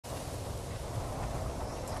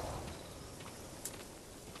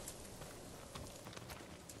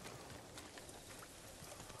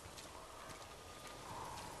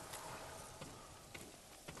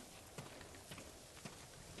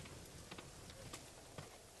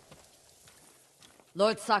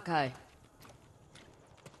Lord Sakai.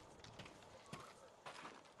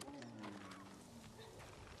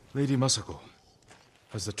 Lady Masako,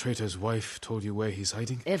 has the traitor's wife told you where he's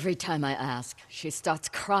hiding? Every time I ask, she starts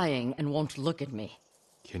crying and won't look at me.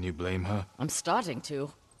 Can you blame her? I'm starting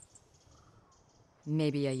to.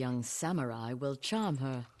 Maybe a young samurai will charm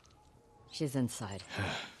her. She's inside.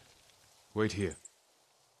 Wait here.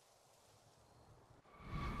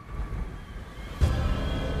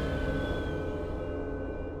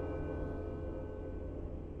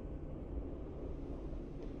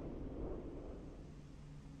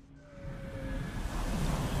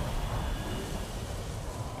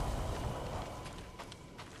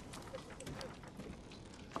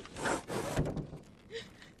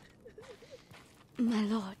 My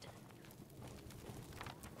lord.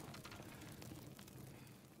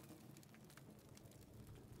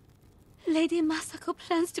 Lady Masako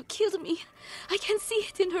plans to kill me. I can see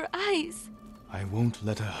it in her eyes. I won't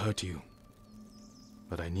let her hurt you.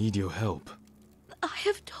 But I need your help. I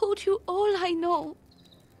have told you all I know.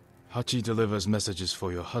 Hachi delivers messages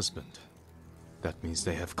for your husband. That means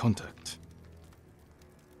they have contact.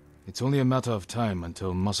 It's only a matter of time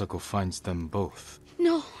until Masako finds them both.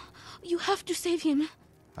 No, you have to save him.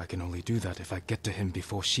 I can only do that if I get to him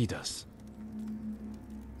before she does.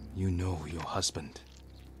 You know your husband.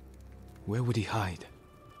 Where would he hide?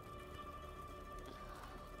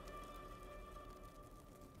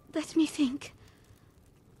 Let me think.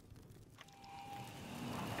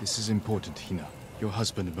 This is important, Hina. Your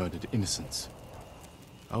husband murdered innocents.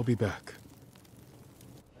 I'll be back.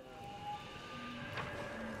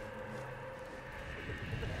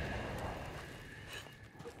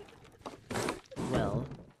 Well,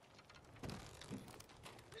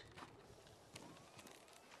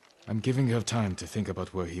 I'm giving her time to think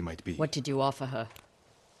about where he might be. what did you offer her?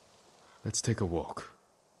 Let's take a walk.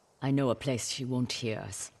 I know a place she won't hear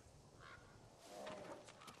us.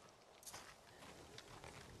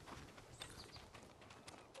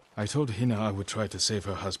 I told Hina I would try to save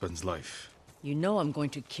her husband's life. You know I'm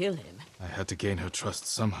going to kill him, I had to gain her trust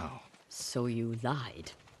somehow. so you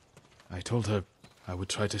lied. I told her I would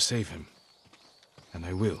try to save him. And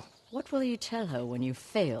I will. What will you tell her when you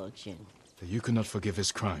fail, Jin? That you cannot forgive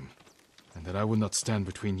his crime. And that I will not stand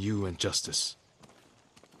between you and justice.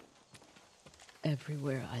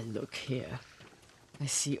 Everywhere I look here, I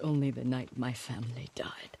see only the night my family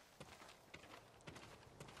died.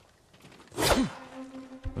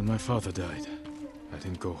 When my father died, I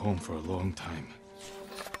didn't go home for a long time.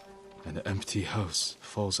 An empty house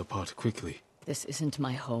falls apart quickly. This isn't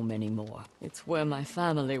my home anymore. It's where my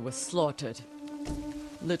family was slaughtered.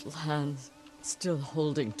 Little hands, still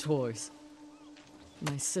holding toys.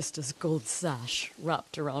 My sister's gold sash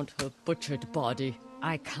wrapped around her butchered body.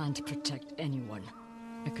 I can't protect anyone.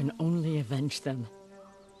 I can only avenge them.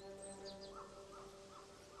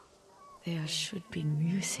 There should be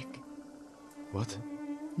music. What?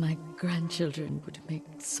 My grandchildren would make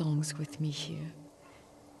songs with me here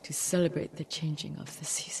to celebrate the changing of the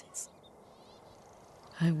seasons.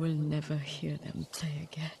 I will never hear them play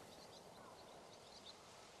again.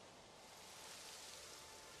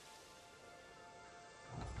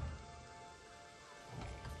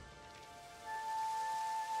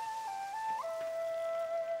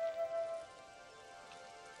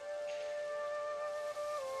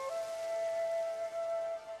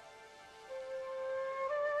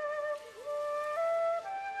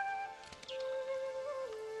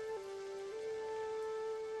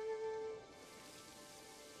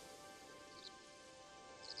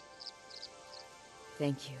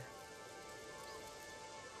 Thank you.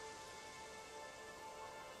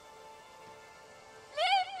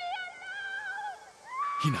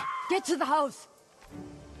 Hina! Get to the house!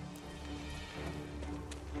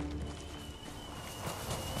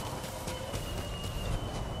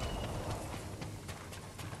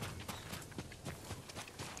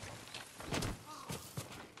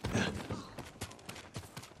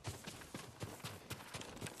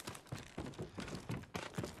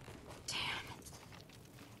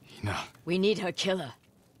 Hina, We need her killer.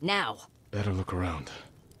 Now. better look around.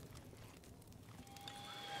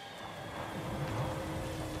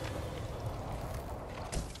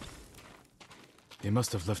 They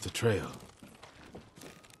must have left a trail.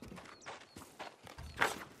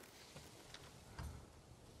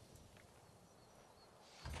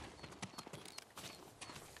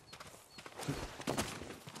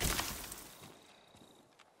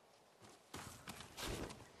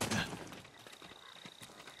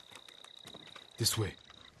 This way.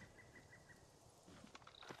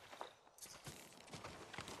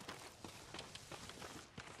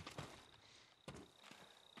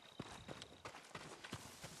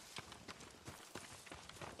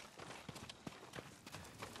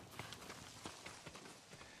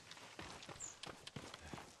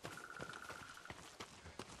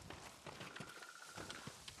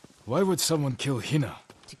 Why would someone kill Hina?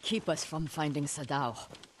 To keep us from finding Sadao.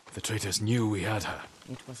 The traitors knew we had her.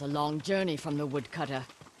 It was a long journey from the woodcutter.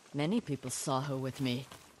 Many people saw her with me.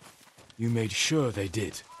 You made sure they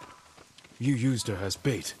did. You used her as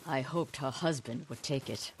bait. I hoped her husband would take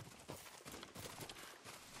it.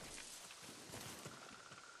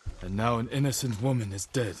 And now an innocent woman is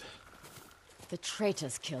dead. The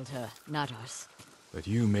traitors killed her, not us. But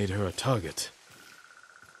you made her a target.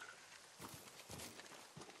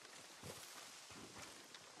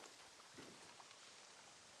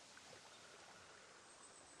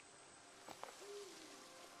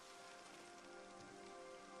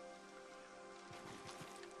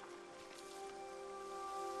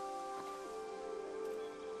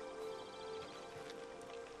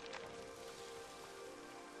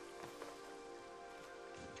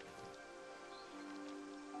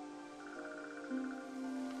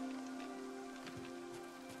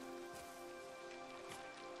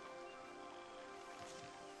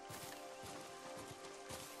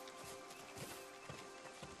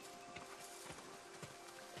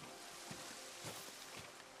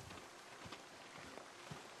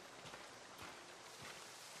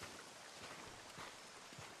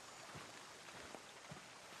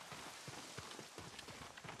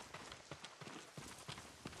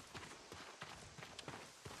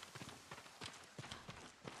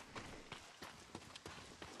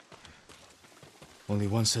 Only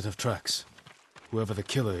one set of tracks. Whoever the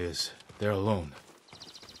killer is, they're alone.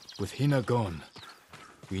 With Hina gone,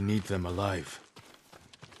 we need them alive.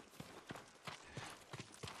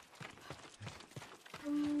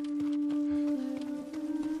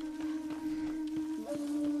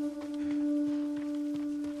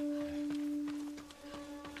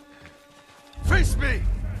 Face me!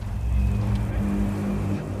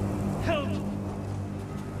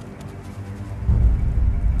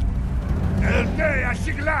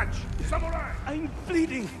 Samurai! I'm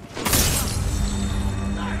bleeding!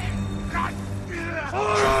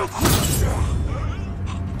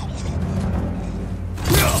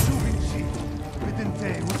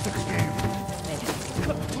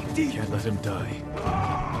 Can't let him die.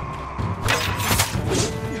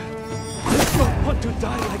 I don't want to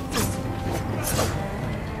die like this!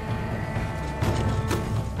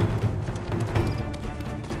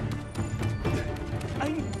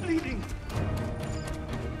 I'm bleeding!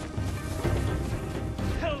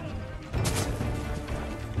 Help!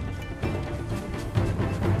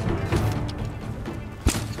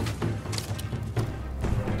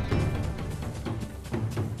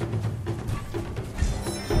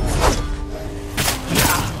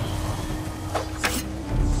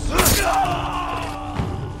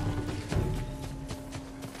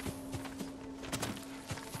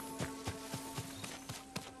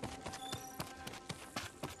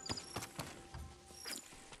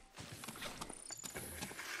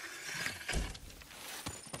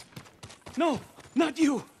 No, not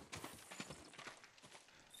you!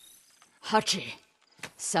 Hachi,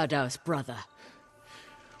 Sadao's brother.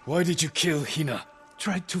 Why did you kill Hina?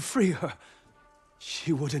 Tried to free her.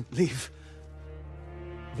 She wouldn't leave.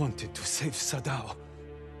 Wanted to save Sadao.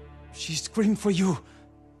 She screamed for you.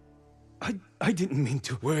 I didn't mean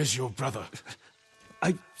to. Where's your brother?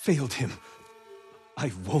 I failed him.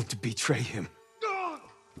 I won't betray him.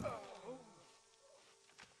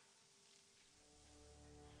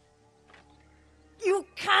 You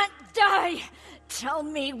can't die! Tell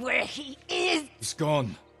me where he is! He's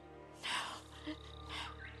gone.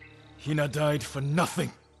 Hina died for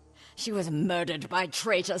nothing. She was murdered by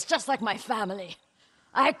traitors, just like my family.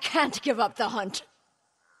 I can't give up the hunt.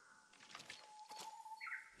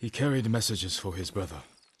 He carried messages for his brother.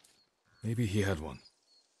 Maybe he had one.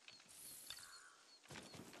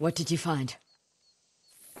 What did you find?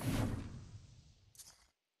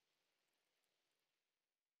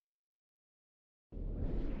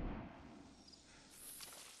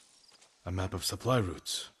 A map of supply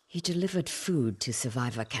routes. He delivered food to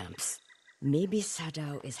survivor camps. Maybe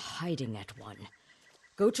Sadao is hiding at one.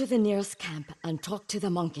 Go to the nearest camp and talk to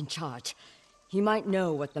the monk in charge. He might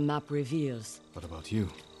know what the map reveals. What about you?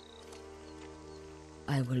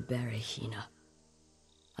 I will bury Hina.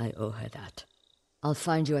 I owe her that. I'll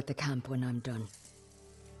find you at the camp when I'm done.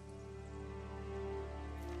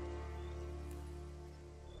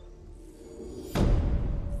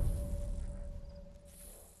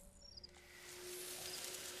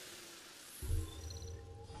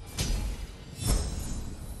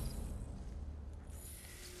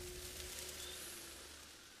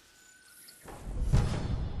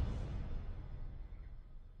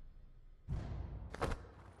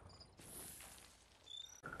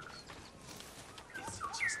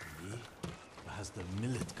 the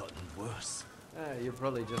millet gotten worse? You're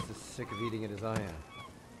probably just as sick of eating it as I am.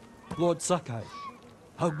 Lord Sakai,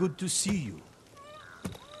 how good to see you.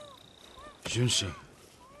 Junshi,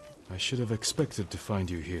 I should have expected to find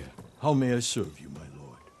you here. How may I serve you, my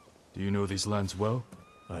lord? Do you know these lands well?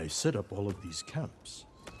 I set up all of these camps.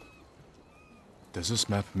 Does this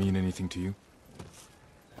map mean anything to you?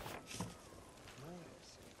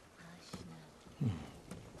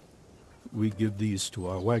 We give these to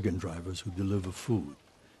our wagon drivers who deliver food.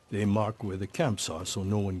 They mark where the camps are so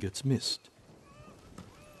no one gets missed.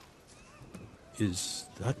 Is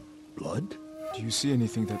that blood? Do you see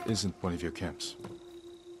anything that isn't one of your camps?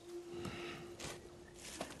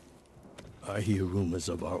 I hear rumors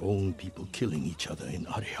of our own people killing each other in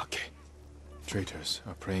Ariake. Traitors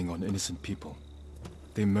are preying on innocent people.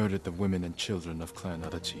 They murdered the women and children of Clan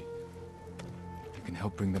Adachi. You can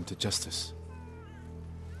help bring them to justice.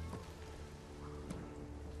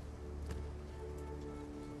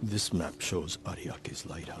 This map shows Ariake's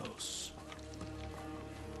lighthouse.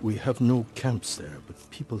 We have no camps there, but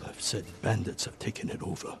people have said bandits have taken it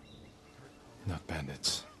over. Not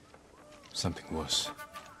bandits. Something worse.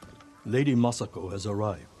 Lady Masako has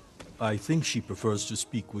arrived. I think she prefers to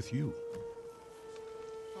speak with you.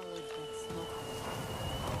 Where'd you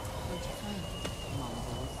find it?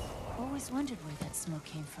 Always wondered where that smoke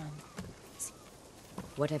came from.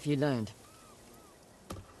 What have you learned?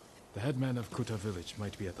 The headman of Kuta village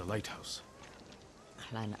might be at the lighthouse.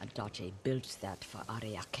 Clan Adachi built that for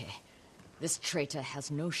Ariake. This traitor has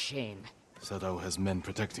no shame. Sadao has men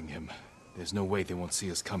protecting him. There's no way they won't see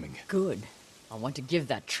us coming. Good. I want to give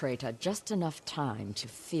that traitor just enough time to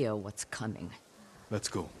fear what's coming. Let's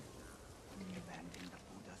go.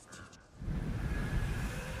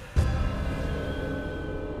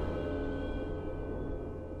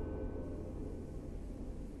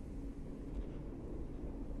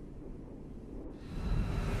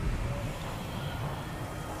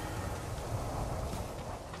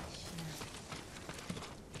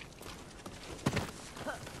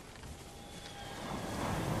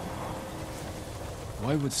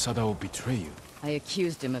 Why would Sadao betray you? I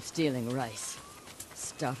accused him of stealing rice,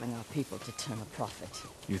 starving our people to turn a profit.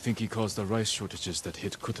 You think he caused the rice shortages that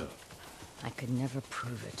hit Kuta? I could never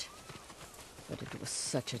prove it, but it was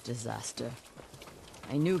such a disaster.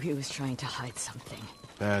 I knew he was trying to hide something.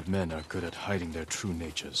 Bad men are good at hiding their true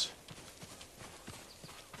natures.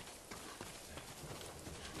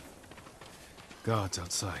 Guards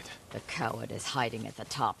outside. The coward is hiding at the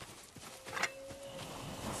top.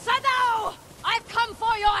 Sadao! I've come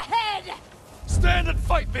for your head! Stand and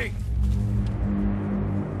fight me!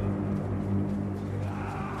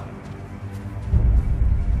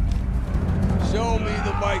 Show me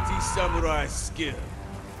the mighty samurai skill.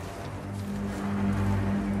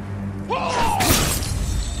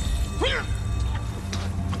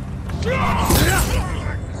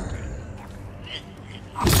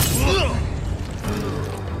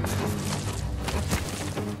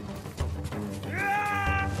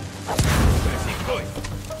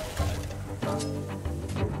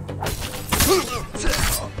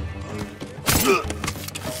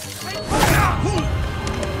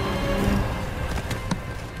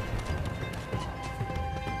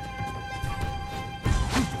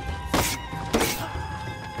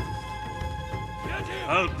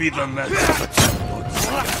 I'll be the man.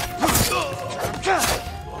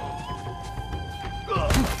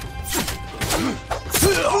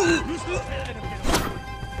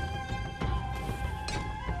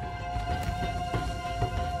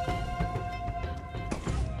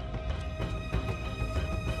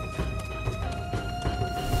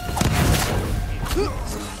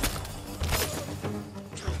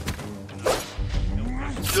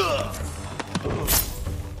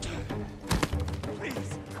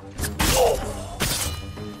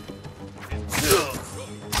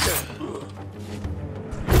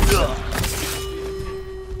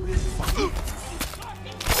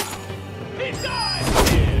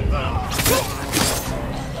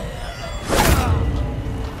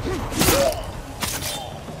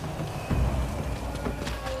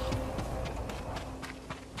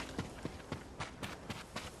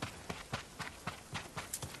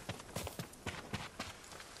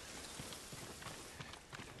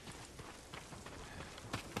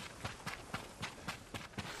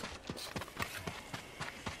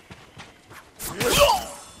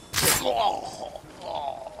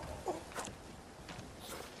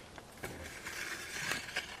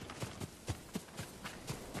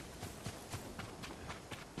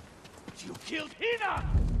 You killed Hina!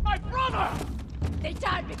 My brother! They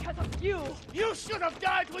died because of you! You should have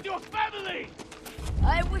died with your family!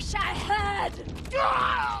 I wish I had!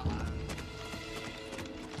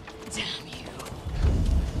 Damn you.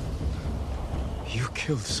 You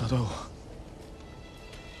killed Sado.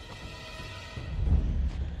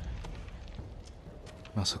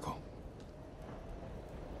 Masako.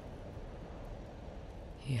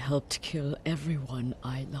 He helped kill everyone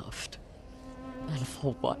I loved. And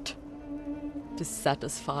for what? To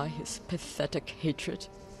satisfy his pathetic hatred?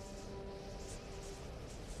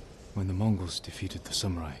 When the Mongols defeated the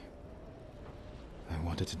samurai, I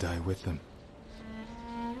wanted to die with them.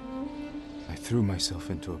 I threw myself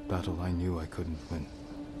into a battle I knew I couldn't win.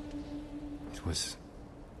 It was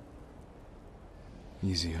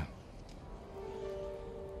easier.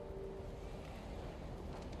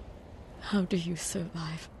 How do you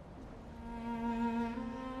survive?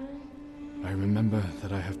 I remember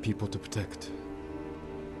that I have people to protect,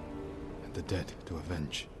 and the dead to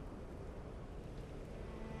avenge.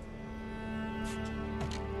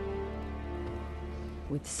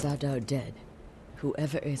 With Sadao dead,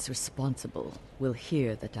 whoever is responsible will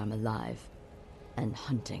hear that I'm alive and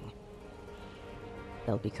hunting.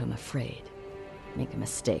 They'll become afraid, make a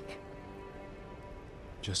mistake.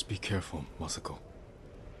 Just be careful, Masako.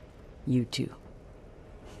 You too.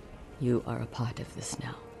 You are a part of this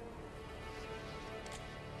now.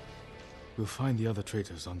 We'll find the other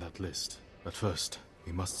traitors on that list. But first,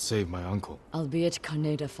 we must save my uncle. I'll be at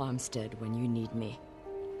Kaneda Farmstead when you need me.